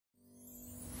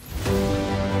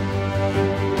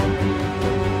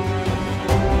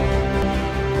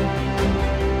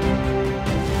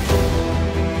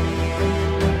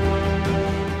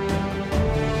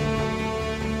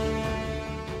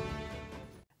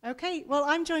Okay, well,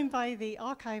 I'm joined by the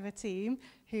Archiver team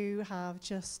who have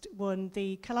just won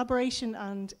the Collaboration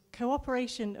and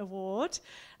Cooperation Award.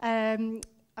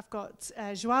 I've got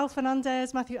João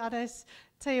Fernandes, Matthew Ades,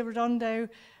 Teo Redondo.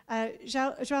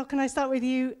 João, can I start with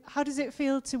you? How does it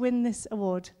feel to win this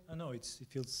award? No, it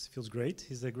feels great.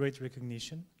 It's a great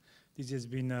recognition. This has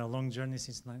been a long journey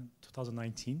since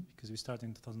 2019, because we started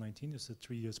in 2019. It's a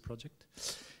 3 years project.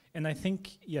 And I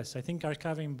think, yes, I think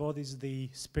Archive embodies the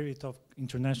spirit of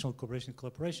international cooperation and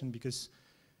collaboration, because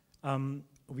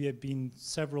we have been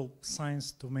several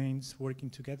science domains working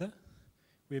together.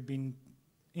 We have been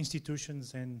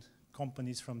institutions and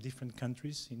companies from different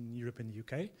countries in Europe and the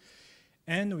UK.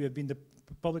 And we have been the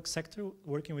public sector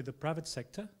working with the private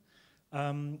sector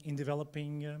in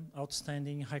developing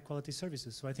outstanding high quality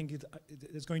services. So I think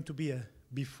there's going to be a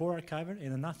before Archiver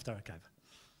and an after Archiver.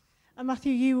 And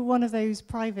Matthew, you were one of those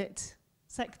private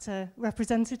sector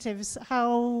representatives.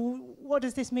 What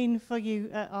does this mean for you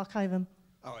at Archivum?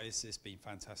 Oh, it's been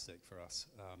fantastic for us.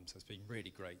 So it's been really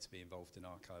great to be involved in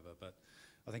Archiver, but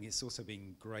I think it's also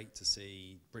been great to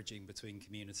see bridging between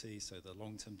communities, so the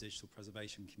long-term digital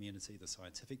preservation community, the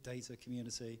scientific data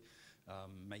community,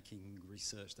 making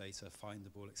research data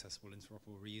findable, accessible,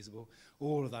 interoperable, reusable.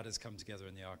 All of that has come together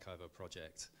in the Archiver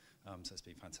project, so it's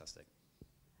been fantastic.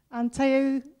 And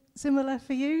Teo, similar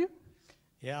for you?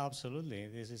 Yeah, absolutely.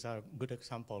 This is a good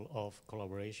example of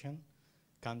collaboration,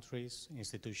 countries,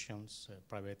 institutions,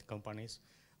 private companies,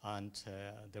 and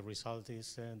the result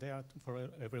is there for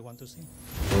everyone to see.